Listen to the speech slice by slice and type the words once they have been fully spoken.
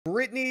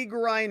Brittney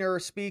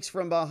Griner speaks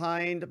from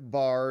behind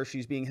bars.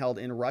 She's being held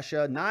in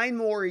Russia 9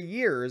 more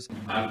years.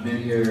 I've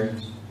been here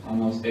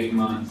almost 8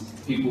 months.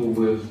 People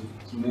with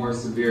more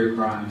severe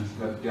crimes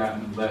have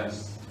gotten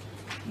less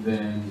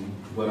than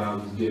what I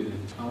was given.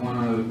 I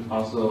want to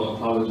also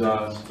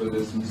apologize for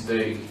this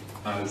mistake.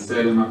 I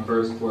said in my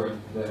first court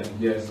that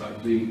yes, I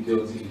plead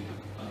guilty.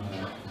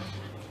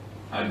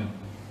 I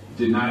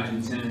did not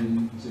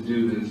intend to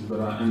do this, but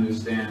I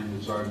understand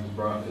the charges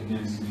brought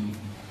against me.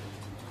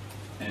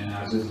 And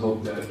I just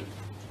hope that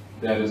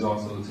that is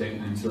also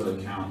taken into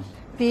account.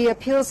 The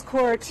appeals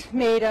court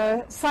made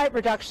a slight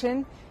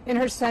reduction in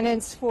her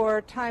sentence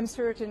for time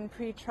served in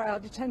pretrial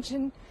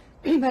detention,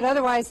 but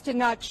otherwise did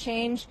not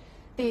change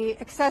the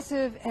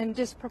excessive and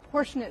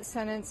disproportionate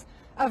sentence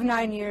of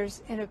 9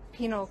 years in a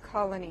penal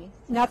colony.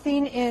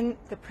 Nothing in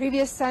the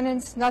previous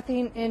sentence,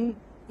 nothing in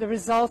the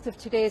result of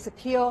today's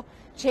appeal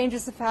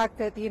changes the fact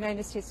that the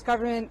United States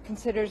government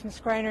considers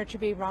Ms. Griner to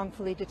be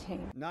wrongfully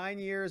detained. 9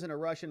 years in a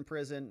Russian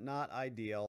prison, not ideal.